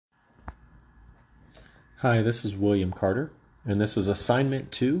Hi, this is William Carter, and this is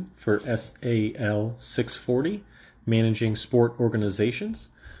Assignment 2 for SAL640, Managing Sport Organizations.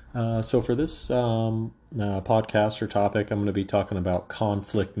 So for this podcast or topic, I'm going to be talking about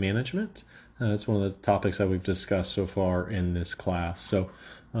conflict management. It's one of the topics that we've discussed so far in this class. So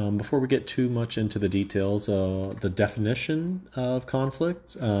before we get too much into the details, the definition of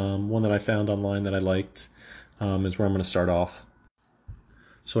conflict, one that I found online that I liked, is where I'm going to start off.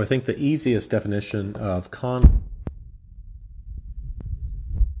 So I think the easiest definition of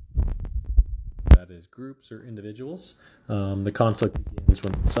that is groups or individuals. The conflict begins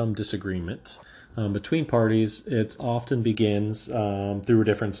when some disagreement between parties. It often begins through a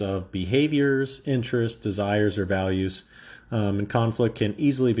difference of behaviors, interests, desires, or values. And conflict can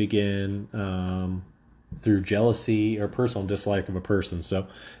easily begin through jealousy or personal dislike of a person. So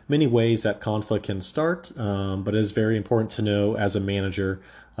many ways that conflict can start, but it is very important to know as a manager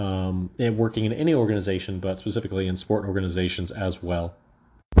working in any organization, but specifically in sport organizations as well.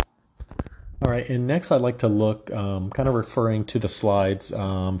 All right, and next I'd like to look, kind of referring to the slides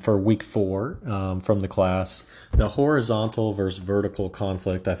for week 4 from the class. The horizontal versus vertical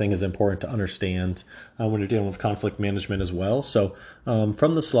conflict, I think, is important to understand when you're dealing with conflict management as well. So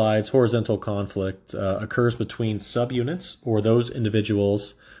from the slides, horizontal conflict occurs between subunits or those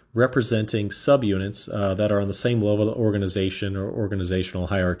individuals representing subunits that are on the same level of organization or organizational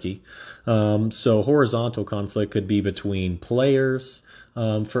hierarchy. So horizontal conflict could be between players,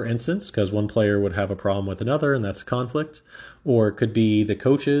 for instance, because one player would have a problem with another, and that's a conflict. Or it could be the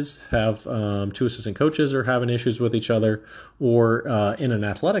coaches have two assistant coaches are having issues with each other. Or in an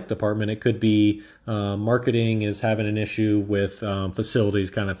athletic department, it could be marketing is having an issue with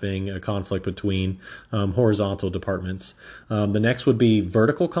facilities kind of thing, a conflict between horizontal departments. The next would be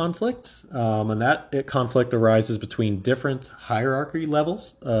vertical conflict, and that conflict arises between different hierarchy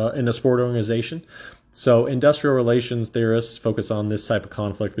levels in a sport organization. So industrial relations theorists focus on this type of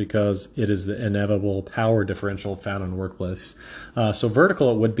conflict because it is the inevitable power differential found in the workplace. So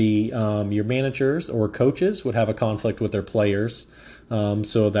vertical, it would be your managers or coaches would have a conflict with their players.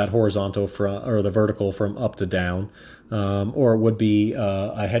 So that horizontal or the vertical from up to down. Or it would be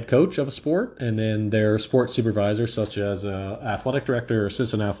a head coach of a sport and then their sports supervisor, such as an athletic director or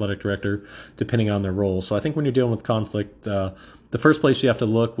assistant athletic director, depending on their role. So I think when you're dealing with conflict, the first place you have to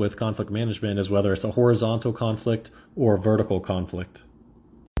look with conflict management is whether it's a horizontal conflict or a vertical conflict.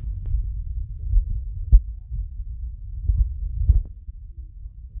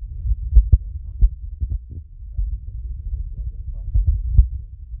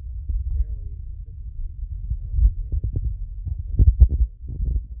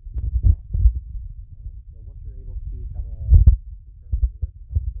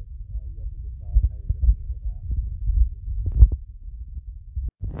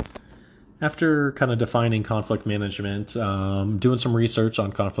 After kind of defining conflict management, doing some research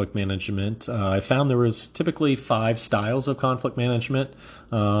on conflict management, I found there was typically 5 styles of conflict management.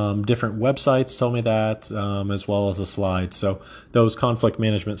 Different websites told me that, as well as the slides. So those conflict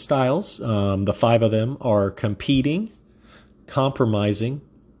management styles, the 5 of them are competing, compromising,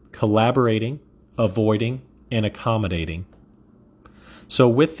 collaborating, avoiding, and accommodating. So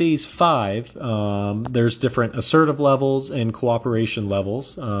with these 5, there's different assertive levels and cooperation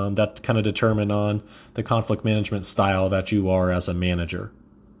levels that kind of determine on the conflict management style that you are as a manager.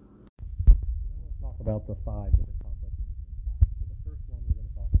 Let's talk about the 5 different conflict management styles. So the first one we're going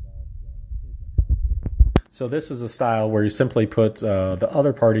to talk about is accommodating. So this is a style where you simply put the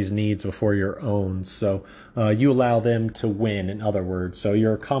other party's needs before your own. So you allow them to win, in other words. So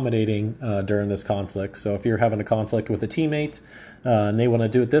you're accommodating during this conflict. So if you're having a conflict with a teammate and they want to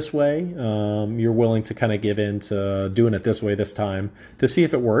do it this way, you're willing to kind of give in to doing it this way this time to see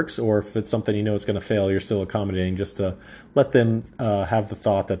if it works, or if it's something you know it's going to fail, you're still accommodating just to let them have the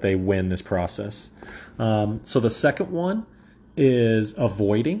thought that they win this process. So the second one is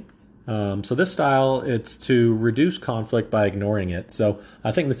avoiding. So this style, it's to reduce conflict by ignoring it. So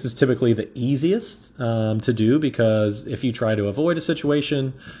I think this is typically the easiest to do, because if you try to avoid a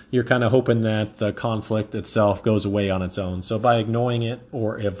situation, you're kind of hoping that the conflict itself goes away on its own. So by ignoring it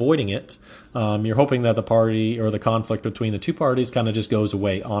or avoiding it, you're hoping that the party or the conflict between the two parties kind of just goes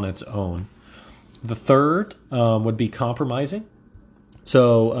away on its own. The third would be compromising.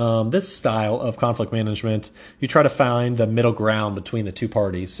 So this style of conflict management, you try to find the middle ground between the two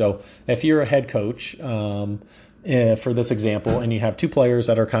parties. So if you're a head coach, for this example, and you have 2 players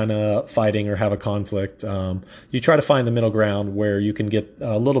that are kind of fighting or have a conflict, you try to find the middle ground where you can get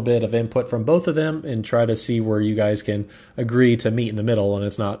a little bit of input from both of them and try to see where you guys can agree to meet in the middle, and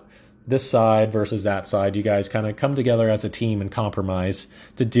it's not this side versus that side. You guys kind of come together as a team and compromise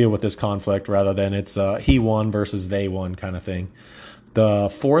to deal with this conflict rather than it's he won versus they won kind of thing. The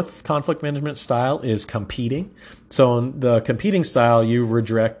fourth conflict management style is competing. So in the competing style, you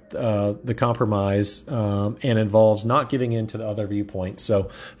reject the compromise and involves not giving in to the other viewpoint. So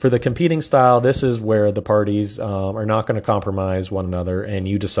for the competing style, this is where the parties are not going to compromise one another, and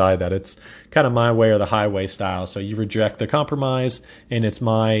you decide that it's kind of my way or the highway style. So you reject the compromise, and it's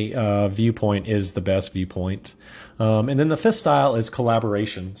my viewpoint is the best viewpoint. And then the fifth style is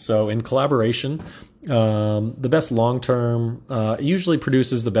collaboration. So in collaboration, the best long-term usually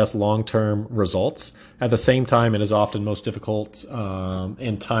produces the best long-term results. At the same time, it is often most difficult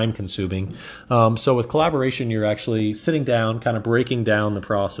and time-consuming. So with collaboration, you're actually sitting down, kind of breaking down the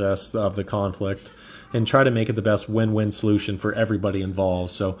process of the conflict and try to make it the best win-win solution for everybody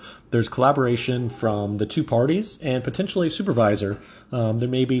involved. So there's collaboration from the two parties and potentially a supervisor. There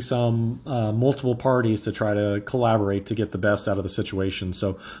may be some multiple parties to try to collaborate to get the best out of the situation.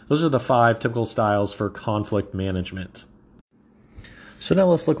 So those are the 5 typical styles for conflict management. So now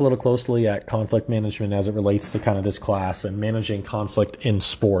let's look a little closely at conflict management as it relates to kind of this class and managing conflict in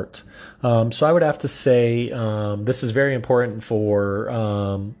sport. So I would have to say this is very important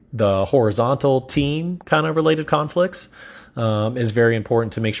for the horizontal team kind of related conflicts. Is very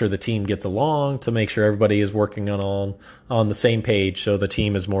important to make sure the team gets along, to make sure everybody is working on the same page so the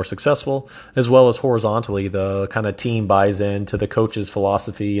team is more successful, as well as horizontally, the kind of team buys into the coach's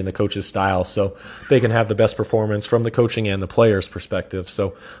philosophy and the coach's style so they can have the best performance from the coaching and the player's perspective.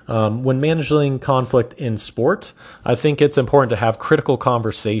 So when managing conflict in sport, I think it's important to have critical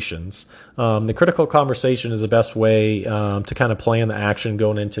conversations. The critical conversation is the best way to kind of plan the action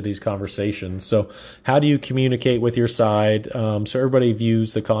going into these conversations. So how do you communicate with your side so everybody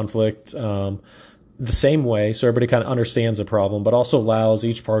views the conflict the same way, so everybody kind of understands the problem, but also allows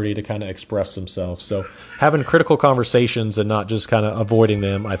each party to kind of express themselves. So having critical conversations and not just kind of avoiding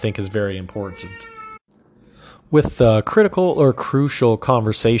them, I think, is very important. With critical or crucial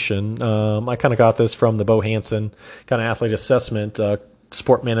conversation, I kind of got this from the Bo Hansen kind of athlete assessment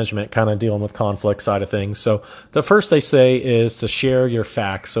sport management kind of dealing with conflict side of things. So the first they say is to share your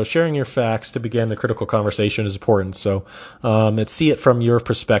facts. So sharing your facts to begin the critical conversation is important. So it's see it from your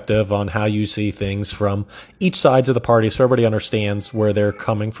perspective on how you see things from each sides of the party so everybody understands where they're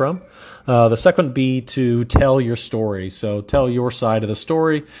coming from. The second would be to tell your story. So tell your side of the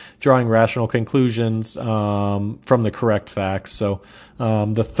story, drawing rational conclusions from the correct facts. So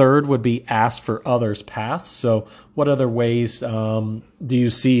the third would be ask for others' paths. So what other ways do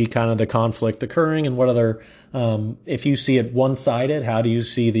you see kind of the conflict occurring, and what other, if you see it one-sided, how do you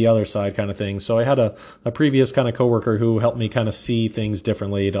see the other side kind of thing? So I had a previous kind of coworker who helped me kind of see things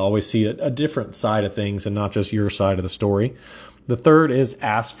differently, to always see a different side of things and not just your side of the story. The third is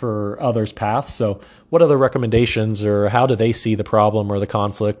ask for others' paths. So what other recommendations, or how do they see the problem or the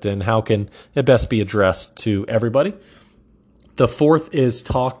conflict, and how can it best be addressed to everybody? The fourth is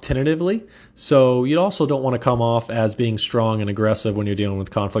talk tentatively. So you also don't want to come off as being strong and aggressive when you're dealing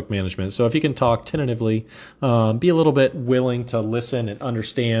with conflict management. So if you can talk tentatively, be a little bit willing to listen and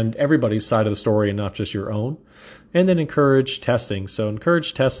understand everybody's side of the story and not just your own. And then encourage testing. So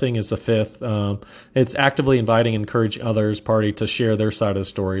encourage testing is the fifth. It's actively inviting and encouraging others party to share their side of the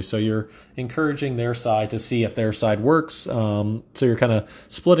story. So you're encouraging their side to see if their side works. So you're kind of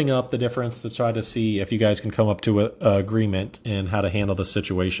splitting up the difference to try to see if you guys can come up to an agreement and how to handle the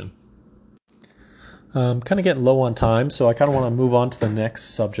situation. Kind of getting low on time, so I kind of want to move on to the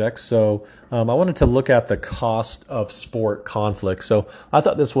next subject. So I wanted to look at the cost of sport conflict. So I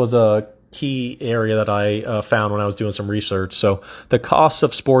thought this was a key area that I found when I was doing some research. So the costs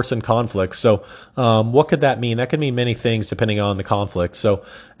of sports and conflicts. So what could that mean? That could mean many things depending on the conflict. So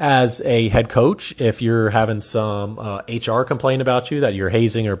as a head coach, if you're having some HR complain about you that you're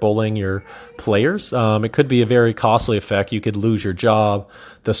hazing or bullying your players, it could be a very costly effect. You could lose your job.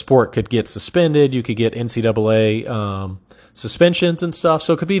 The sport could get suspended. You could get NCAA suspensions and stuff.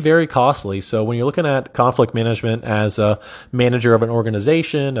 So it could be very costly. So when you're looking at conflict management as a manager of an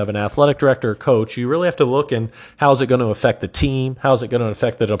organization, of an athletic director or coach, you really have to look in how is it going to affect the team? How is it going to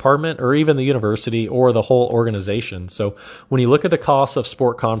affect the department or even the university or the whole organization? So when you look at the cost of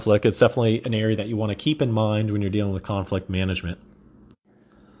sport conflict, it's definitely an area that you want to keep in mind when you're dealing with conflict management.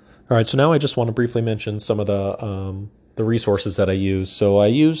 All right, so now I just want to briefly mention some of the resources that I use. So I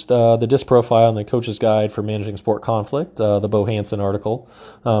used the DISC profile and the coach's guide for managing sport conflict, the Bo Hansen article.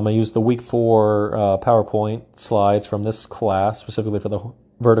 I used the week 4 PowerPoint slides from this class, specifically for the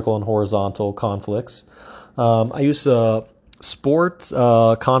vertical and horizontal conflicts. I used Sport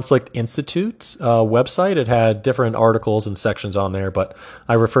Conflict Institute website. It had different articles and sections on there, but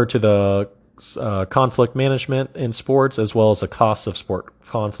I referred to the conflict management in sports as well as the costs of sport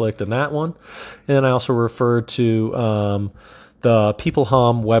conflict in that one. And I also referred to the People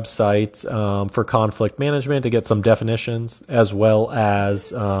Hum website for conflict management to get some definitions, as well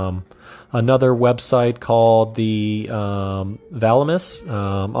as another website called the Valamis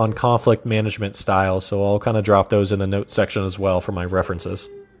on conflict management styles. So I'll kind of drop those in the notes section as well for my references.